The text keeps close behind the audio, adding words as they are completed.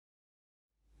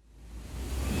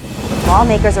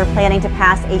lawmakers are planning to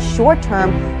pass a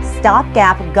short-term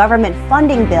stopgap government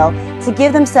funding bill to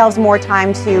give themselves more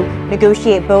time to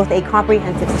negotiate both a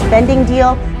comprehensive spending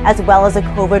deal as well as a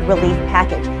COVID relief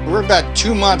package. We're about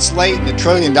 2 months late and $1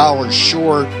 trillion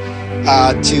short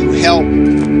to help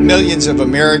millions of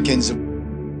Americans.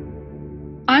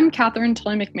 I'm Catherine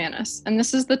Tilley McManus, and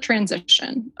this is The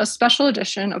Transition, a special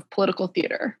edition of Political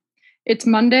Theater. It's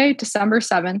Monday, December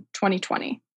 7th,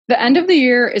 2020. The end of the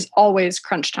year is always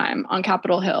crunch time on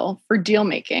Capitol Hill for deal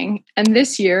making, and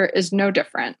this year is no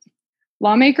different.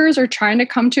 Lawmakers are trying to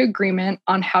come to agreement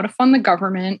on how to fund the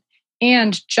government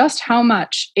and just how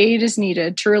much aid is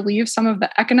needed to relieve some of the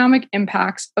economic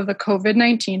impacts of the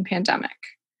COVID-19 pandemic.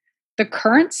 The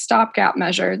current stopgap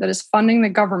measure that is funding the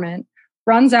government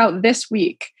runs out this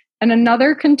week, and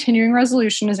another continuing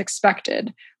resolution is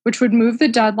expected, which would move the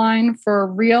deadline for a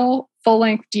real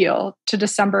full-length deal to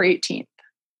December 18th.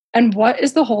 And what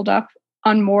is the holdup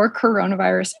on more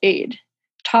coronavirus aid?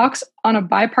 Talks on a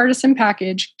bipartisan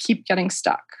package keep getting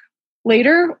stuck.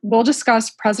 Later, we'll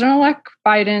discuss President-elect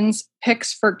Biden's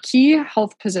picks for key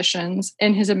health positions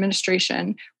in his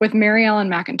administration with Mary Ellen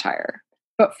McIntyre.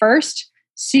 But first,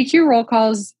 CQ Roll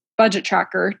Call's budget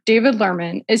tracker, David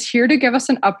Lerman, is here to give us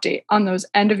an update on those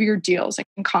end-of-year deals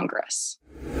in Congress.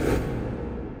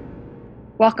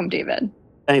 Welcome, David.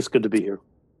 Thanks. Good to be here.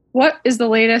 What is the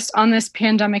latest on this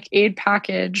pandemic aid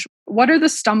package? What are the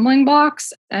stumbling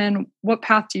blocks and what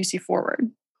path do you see forward?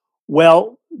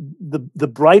 Well, the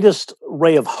brightest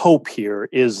ray of hope here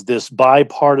is this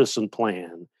bipartisan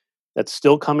plan that's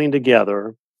still coming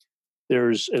together.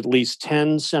 There's at least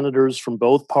 10 senators from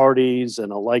both parties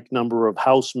and a like number of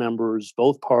House members.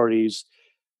 Both parties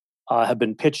have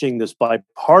been pitching this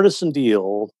bipartisan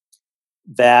deal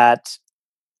that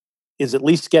is at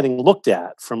least getting looked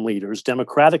at from leaders.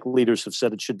 Democratic leaders have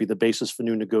said it should be the basis for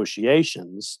new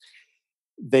negotiations.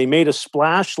 They made a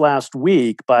splash last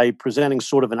week by presenting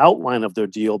sort of an outline of their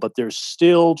deal, but they're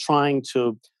still trying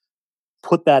to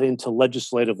put that into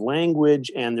legislative language,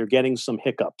 and they're getting some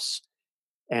hiccups.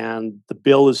 And the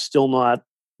bill is still not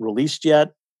released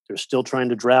yet. They're still trying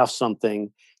to draft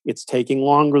something. It's taking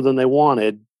longer than they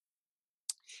wanted.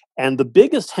 And the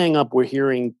biggest hangup we're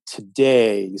hearing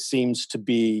today seems to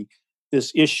be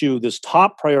this issue, this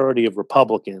top priority of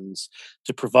Republicans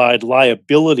to provide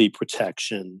liability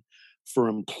protection for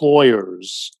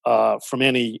employers from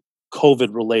any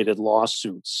COVID-related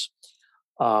lawsuits.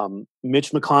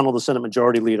 Mitch McConnell, the Senate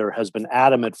Majority Leader, has been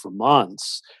adamant for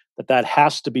months that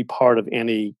has to be part of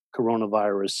any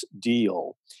coronavirus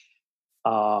deal.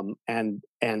 And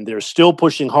they're still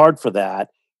pushing hard for that.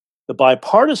 The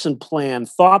bipartisan plan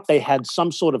thought they had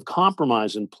some sort of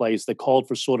compromise in place that called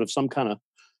for sort of some kind of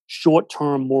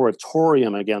short-term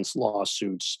moratorium against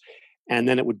lawsuits, and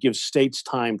then it would give states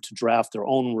time to draft their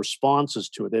own responses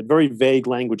to it. They had very vague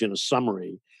language in a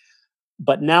summary.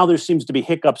 But now there seems to be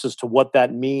hiccups as to what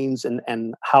that means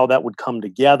and how that would come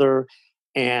together.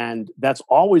 And that's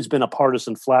always been a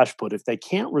partisan flashpoint. If they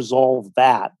can't resolve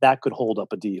that, that could hold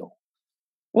up a deal.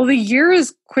 Well, the year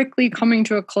is quickly coming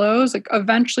to a close.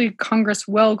 Eventually, Congress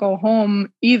will go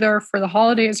home either for the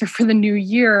holidays or for the new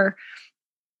year.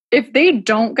 If they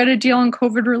don't get a deal on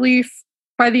COVID relief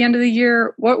by the end of the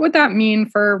year, what would that mean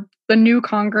for the new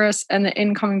Congress and the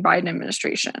incoming Biden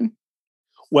administration?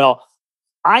 Well,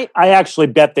 I actually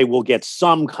bet they will get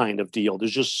some kind of deal.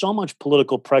 There's just so much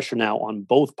political pressure now on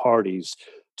both parties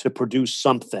to produce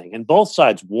something. And both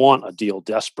sides want a deal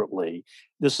desperately.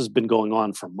 This has been going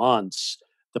on for months.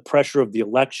 The pressure of the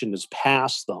election is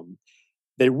past them.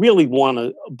 They really want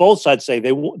to, both sides say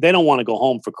they don't want to go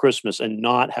home for Christmas and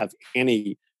not have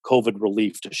any COVID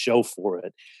relief to show for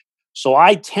it. So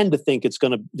I tend to think there's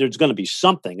going to be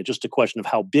something. It's just a question of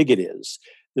how big it is.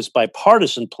 This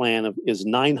bipartisan plan is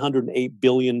 $908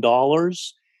 billion.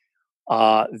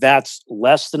 That's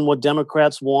less than what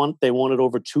Democrats want. They wanted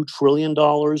over $2 trillion.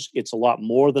 It's a lot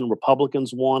more than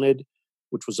Republicans wanted,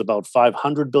 which was about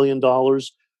 $500 billion.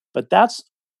 But that's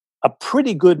a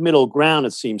pretty good middle ground,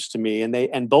 it seems to me.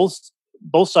 And both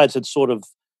sides had sort of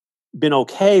been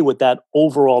okay with that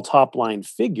overall top line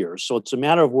figure. So it's a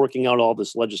matter of working out all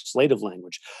this legislative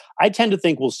language. I tend to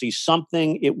think we'll see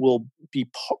something. It will be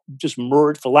just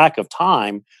merged for lack of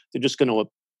time. They're just going to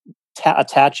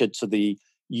attach it to the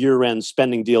year-end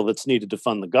spending deal that's needed to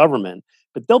fund the government.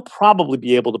 But they'll probably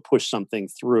be able to push something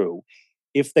through.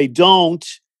 If they don't,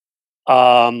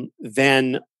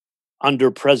 then under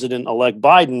President-elect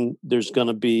Biden, there's going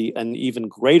to be an even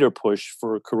greater push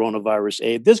for coronavirus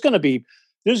aid. There's going to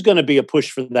be a push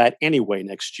for that anyway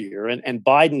next year. And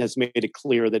Biden has made it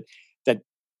clear that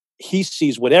he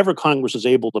sees whatever Congress is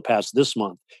able to pass this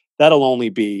month, that'll only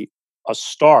be a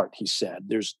start, he said.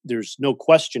 There's no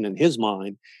question in his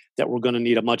mind that we're going to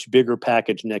need a much bigger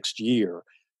package next year.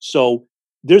 So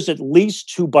there's at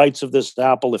least 2 bites of this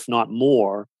apple, if not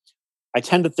more. I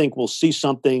tend to think we'll see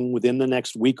something within the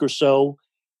next week or so.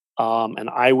 And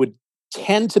I would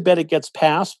tend to bet it gets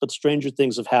passed, but stranger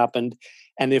things have happened.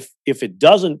 And if it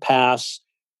doesn't pass,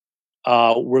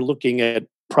 we're looking at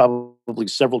probably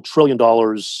several $1 trillion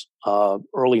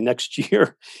early next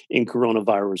year in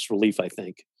coronavirus relief, I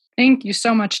think. Thank you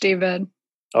so much, David.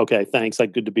 Okay, thanks.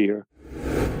 Good to be here.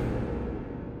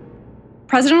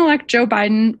 President-elect Joe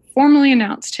Biden formally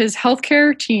announced his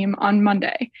healthcare team on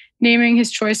Monday, naming his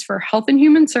choice for Health and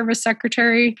Human Service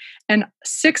Secretary and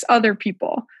 6 other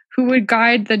people who would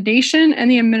guide the nation and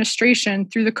the administration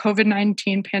through the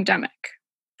COVID-19 pandemic.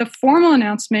 The formal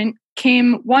announcement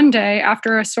came one day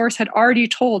after a source had already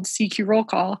told CQ Roll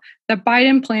Call that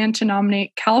Biden planned to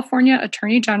nominate California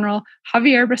Attorney General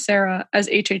Xavier Becerra as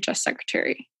HHS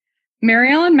Secretary.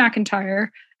 Mary Ellen McIntyre,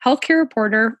 healthcare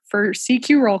reporter for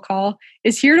CQ Roll Call,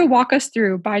 is here to walk us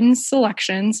through Biden's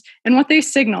selections and what they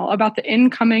signal about the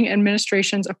incoming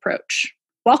administration's approach.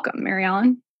 Welcome, Mary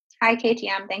Ellen. Hi,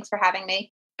 KTM. Thanks for having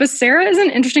me. Becerra is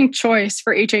an interesting choice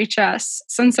for HHS,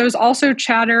 since there's also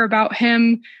chatter about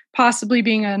him possibly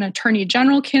being an attorney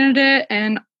general candidate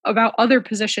and about other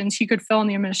positions he could fill in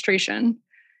the administration.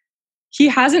 He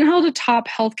hasn't held a top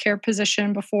healthcare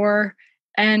position before,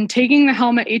 and taking the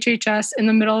helm at HHS in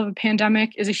the middle of a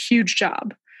pandemic is a huge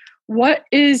job. What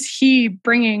is he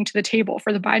bringing to the table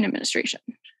for the Biden administration?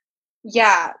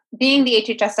 Yeah, being the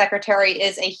HHS secretary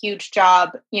is a huge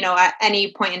job. At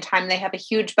any point in time, they have a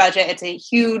huge budget. It's a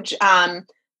huge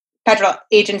federal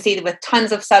agency with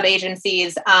tons of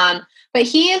sub-agencies. But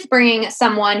he is bringing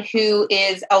someone who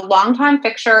is a longtime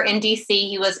fixture in DC.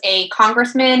 He was a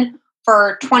congressman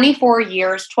for 24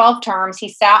 years, 12 terms. He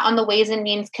sat on the Ways and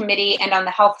Means Committee and on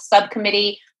the Health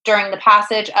Subcommittee during the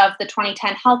passage of the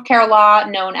 2010 healthcare law,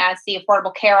 known as the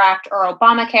Affordable Care Act or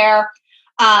Obamacare.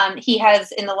 He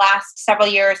has, in the last several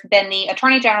years, been the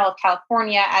Attorney General of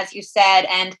California, as you said.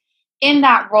 And in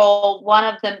that role, one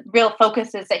of the real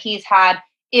focuses that he's had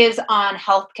is on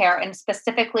healthcare. And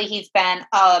specifically, he's been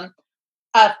a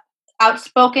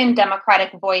outspoken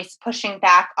Democratic voice pushing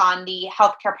back on the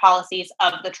healthcare policies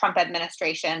of the Trump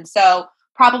administration. So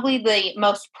probably the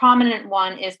most prominent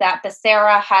one is that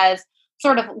Becerra has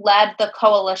sort of led the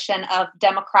coalition of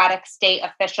Democratic state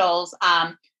officials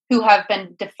who have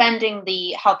been defending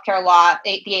the healthcare law,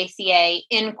 the ACA,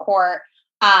 in court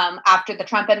after the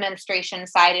Trump administration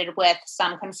sided with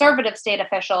some conservative state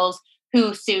officials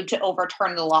who sued to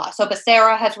overturn the law. So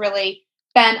Becerra has really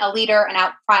been a leader and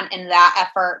out front in that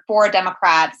effort for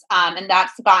Democrats, and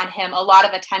that's gotten him a lot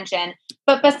of attention.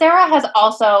 But Becerra has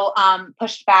also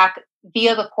pushed back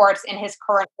via the courts in his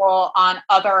current role on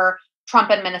other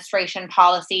Trump administration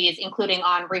policies, including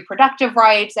on reproductive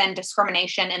rights and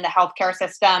discrimination in the healthcare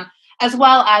system, as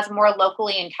well as more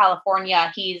locally in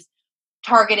California. He's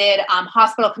targeted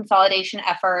hospital consolidation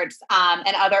efforts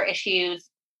and other issues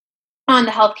on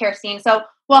the healthcare scene. So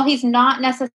while he's not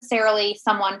necessarily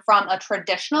someone from a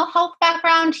traditional health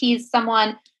background, he's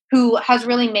someone who has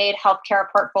really made healthcare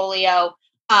a portfolio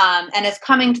and is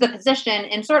coming to the position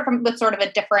with sort of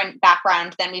a different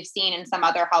background than we've seen in some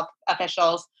other health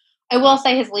officials. I will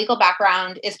say his legal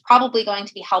background is probably going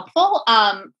to be helpful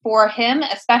for him,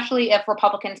 especially if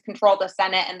Republicans control the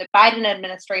Senate and the Biden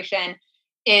administration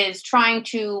is trying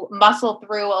to muscle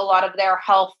through a lot of their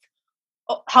health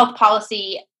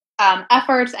policy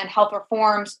efforts and health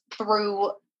reforms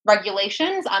through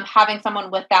regulations. Having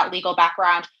someone with that legal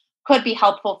background could be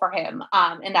helpful for him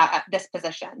in this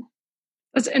position.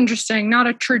 That's interesting. Not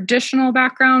a traditional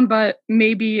background, but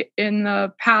maybe in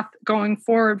the path going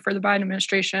forward for the Biden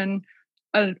administration,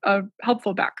 a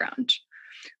helpful background.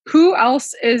 Who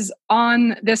else is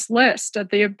on this list that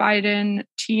the Biden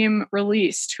team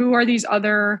released? Who are these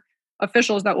other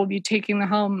officials that will be taking the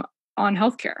helm on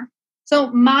healthcare?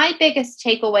 So my biggest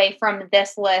takeaway from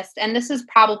this list, and this is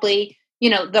probably,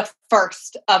 the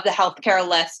first of the healthcare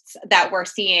lists that we're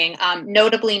seeing,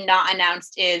 notably not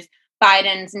announced, is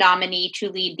Biden's nominee to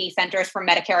lead the Centers for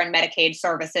Medicare and Medicaid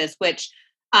Services, which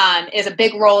is a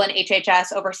big role in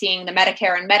HHS overseeing the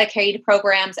Medicare and Medicaid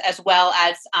programs, as well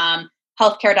as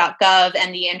healthcare.gov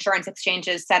and the insurance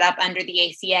exchanges set up under the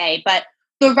ACA. But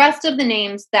the rest of the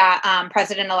names that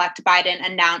President-elect Biden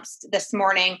announced this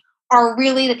morning are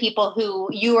really the people who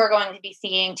you are going to be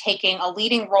seeing taking a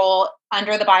leading role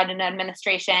under the Biden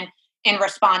administration in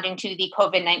responding to the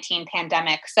COVID-19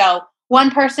 pandemic. So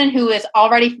one person who is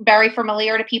already very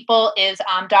familiar to people is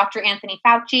Dr. Anthony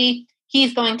Fauci.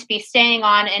 He's going to be staying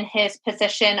on in his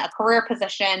position, a career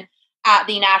position, at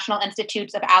the National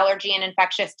Institutes of Allergy and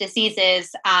Infectious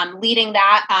Diseases, leading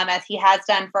that as he has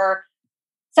done for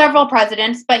several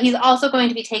presidents. But he's also going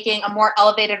to be taking a more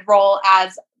elevated role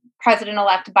as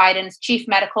President-elect Biden's chief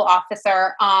medical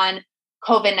officer on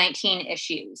COVID-19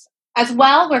 issues. As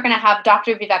well, we're going to have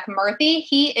Dr. Vivek Murthy.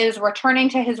 He is returning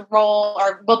to his role,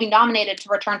 or will be nominated to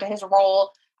return to his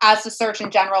role as the Surgeon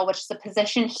General, which is a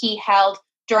position he held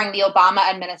during the Obama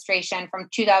administration from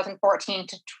 2014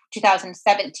 to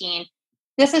 2017.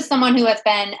 This is someone who has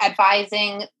been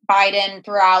advising Biden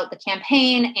throughout the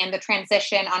campaign and the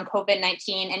transition on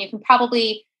COVID-19, and you can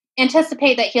probably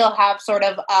anticipate that he'll have sort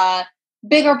of a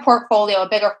bigger portfolio, a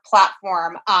bigger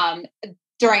platform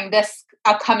during this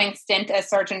upcoming stint as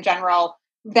Surgeon General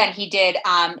than he did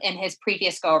in his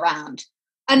previous go-around.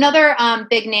 Another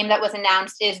big name that was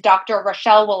announced is Dr.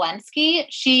 Rochelle Walensky.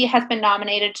 She has been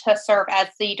nominated to serve as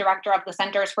the director of the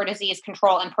Centers for Disease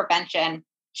Control and Prevention.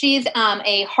 She's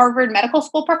a Harvard Medical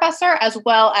School professor, as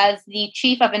well as the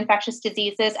chief of infectious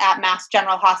diseases at Mass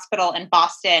General Hospital in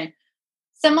Boston.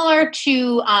 Similar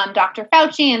to Dr.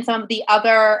 Fauci and some of the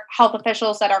other health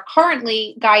officials that are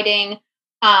currently guiding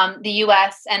the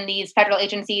U.S. and these federal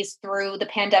agencies through the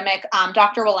pandemic,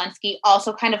 Dr. Walensky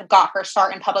also kind of got her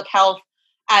start in public health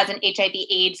as an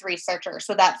HIV/AIDS researcher.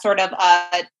 So that's sort of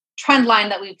a trend line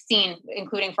that we've seen,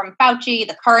 including from Fauci,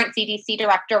 the current CDC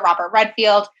director, Robert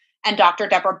Redfield, and Dr.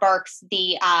 Deborah Birx,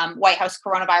 the White House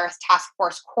Coronavirus Task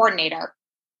Force coordinator.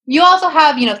 You also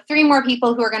have, three more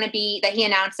people who are going to be, that he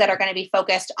announced, that are going to be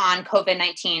focused on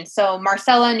COVID-19. So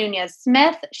Marcela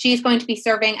Nunez-Smith, she's going to be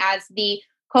serving as the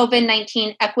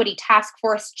COVID-19 Equity Task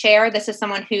Force chair. This is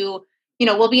someone who,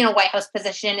 will be in a White House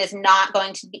position, is not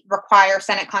going to require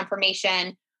Senate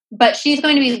confirmation, but she's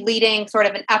going to be leading sort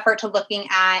of an effort to looking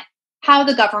at how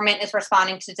the government is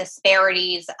responding to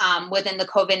disparities within the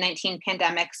COVID-19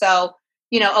 pandemic. So,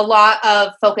 a lot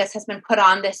of focus has been put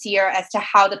on this year as to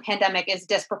how the pandemic is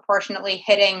disproportionately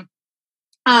hitting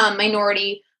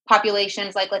minority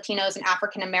populations like Latinos and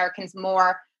African Americans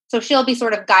more. So she'll be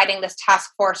sort of guiding this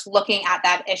task force looking at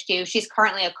that issue. She's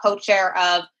currently a co-chair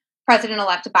of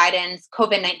President-elect Biden's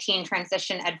COVID-19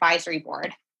 Transition Advisory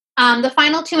Board. The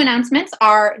final two announcements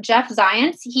are Jeff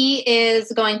Zients. He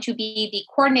is going to be the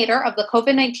coordinator of the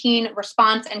COVID-19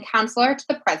 response and counselor to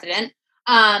the president.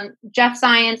 Jeff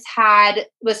Zients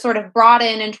was sort of brought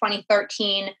in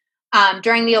 2013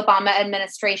 during the Obama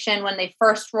administration when they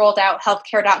first rolled out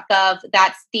healthcare.gov.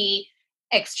 That's the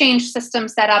exchange system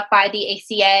set up by the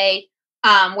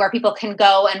ACA where people can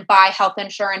go and buy health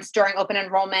insurance during open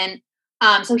enrollment.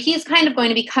 So he's kind of going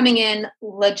to be coming in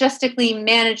logistically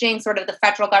managing sort of the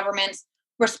federal government's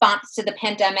response to the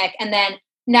pandemic. And then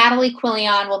Natalie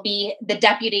Quillian will be the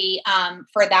deputy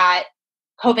for that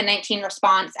COVID-19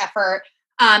 response effort.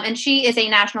 And she is a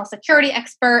national security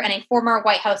expert and a former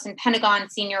White House and Pentagon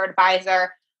senior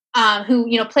advisor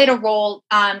who, played a role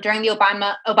during the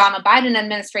Obama-Biden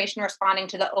administration responding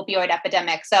to the opioid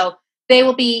epidemic. So they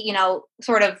will be,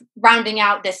 sort of rounding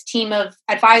out this team of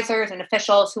advisors and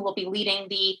officials who will be leading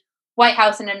the White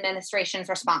House and administration's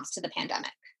response to the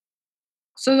pandemic.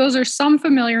 So those are some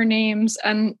familiar names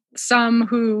and some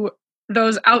who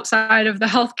those outside of the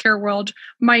healthcare world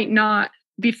might not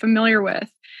be familiar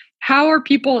with. How are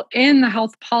people in the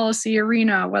health policy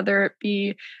arena, whether it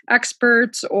be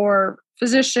experts or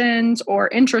physicians or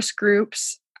interest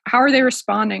groups, how are they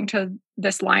responding to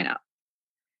this lineup?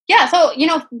 Yeah, so,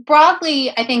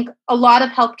 broadly, I think a lot of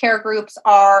healthcare groups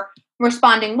are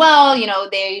responding well.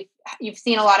 You've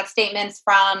seen a lot of statements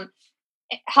from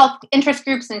health interest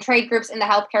groups and trade groups in the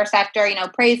healthcare sector,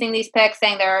 praising these picks,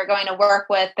 saying they're going to work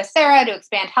with Becerra to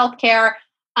expand healthcare.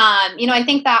 I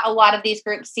think that a lot of these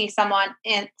groups see Xavier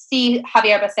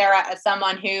Becerra as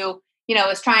someone who,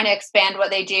 is trying to expand what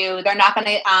they do. They're not going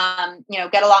to,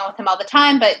 get along with him all the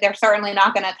time, but they're certainly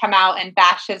not going to come out and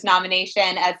bash his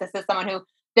nomination, as this is someone who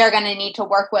they're going to need to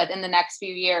work with in the next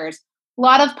few years. A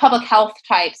lot of public health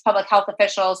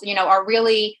officials, are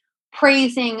really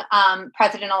praising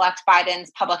President-elect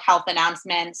Biden's public health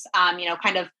announcements,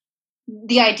 kind of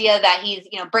the idea that he's,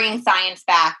 bringing science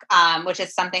back, which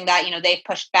is something that, they've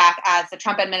pushed back, as the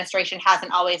Trump administration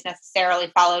hasn't always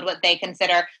necessarily followed what they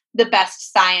consider the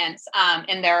best science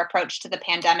in their approach to the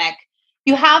pandemic.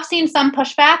 You have seen some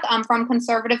pushback from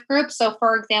conservative groups. So,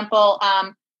 for example,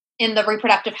 in the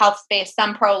reproductive health space,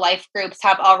 some pro-life groups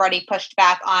have already pushed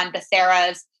back on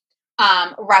Becerra's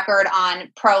record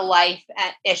on pro-life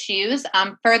issues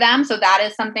for them. So that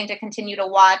is something to continue to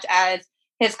watch as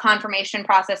his confirmation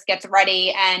process gets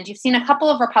ready. And you've seen a couple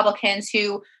of Republicans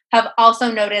who have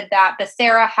also noted that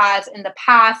Becerra has in the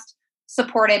past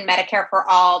supported Medicare for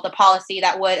All, the policy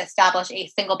that would establish a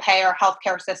single-payer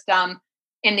healthcare system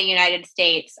in the United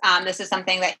States. This is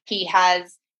something that he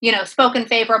has, spoken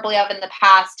favorably of in the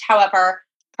past. However,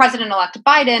 President-elect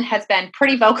Biden has been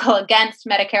pretty vocal against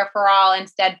Medicare for All,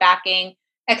 instead backing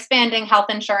expanding health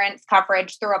insurance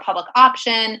coverage through a public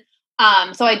option.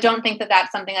 So I don't think that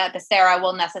that's something that Becerra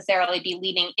will necessarily be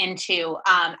leading into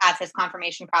as his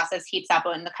confirmation process heats up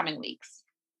in the coming weeks.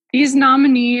 These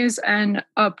nominees and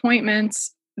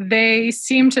appointments, they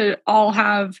seem to all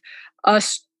have a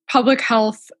public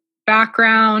health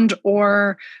background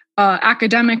or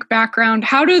academic background.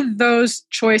 How do those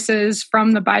choices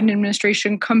from the Biden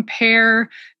administration compare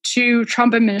to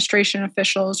Trump administration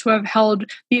officials who have held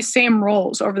these same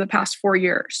roles over the past 4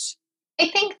 years? I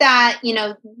think that,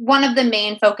 one of the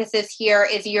main focuses here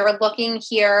is you're looking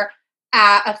here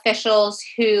at officials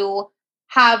who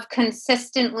have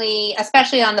consistently,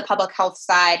 especially on the public health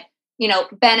side,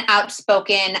 been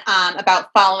outspoken about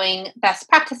following best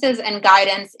practices and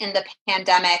guidance in the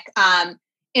pandemic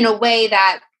in a way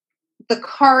that the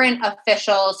current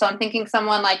officials, so I'm thinking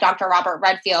someone like Dr. Robert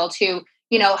Redfield, who,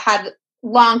 had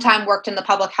long time worked in the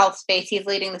public health space. He's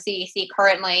leading the CDC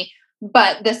currently,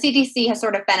 but the CDC has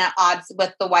sort of been at odds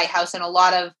with the White House in a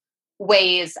lot of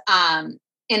ways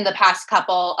in the past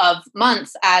couple of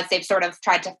months as they've sort of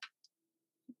tried to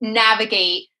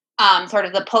navigate sort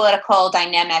of the political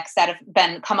dynamics that have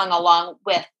been coming along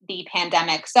with the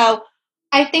pandemic. So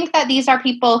I think that these are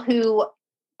people who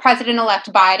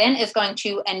President-elect Biden is going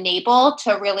to enable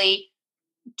to really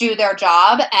do their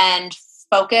job and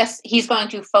focus. He's going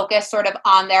to focus sort of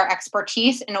on their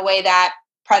expertise in a way that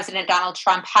President Donald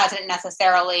Trump hasn't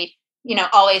necessarily,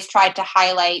 always tried to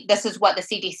highlight. This is what the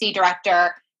CDC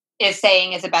director is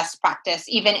saying is a best practice,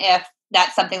 even if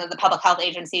that's something that the public health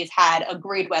agencies had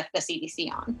agreed with the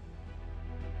CDC on.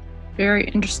 Very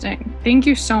interesting. Thank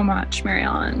you so much, Mary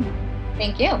Ellen.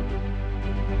 Thank you.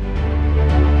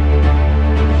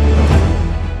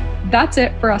 That's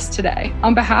it for us today.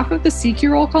 On behalf of the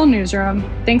CQ Roll Call Newsroom,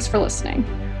 thanks for listening.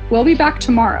 We'll be back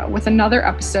tomorrow with another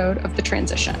episode of The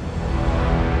Transition.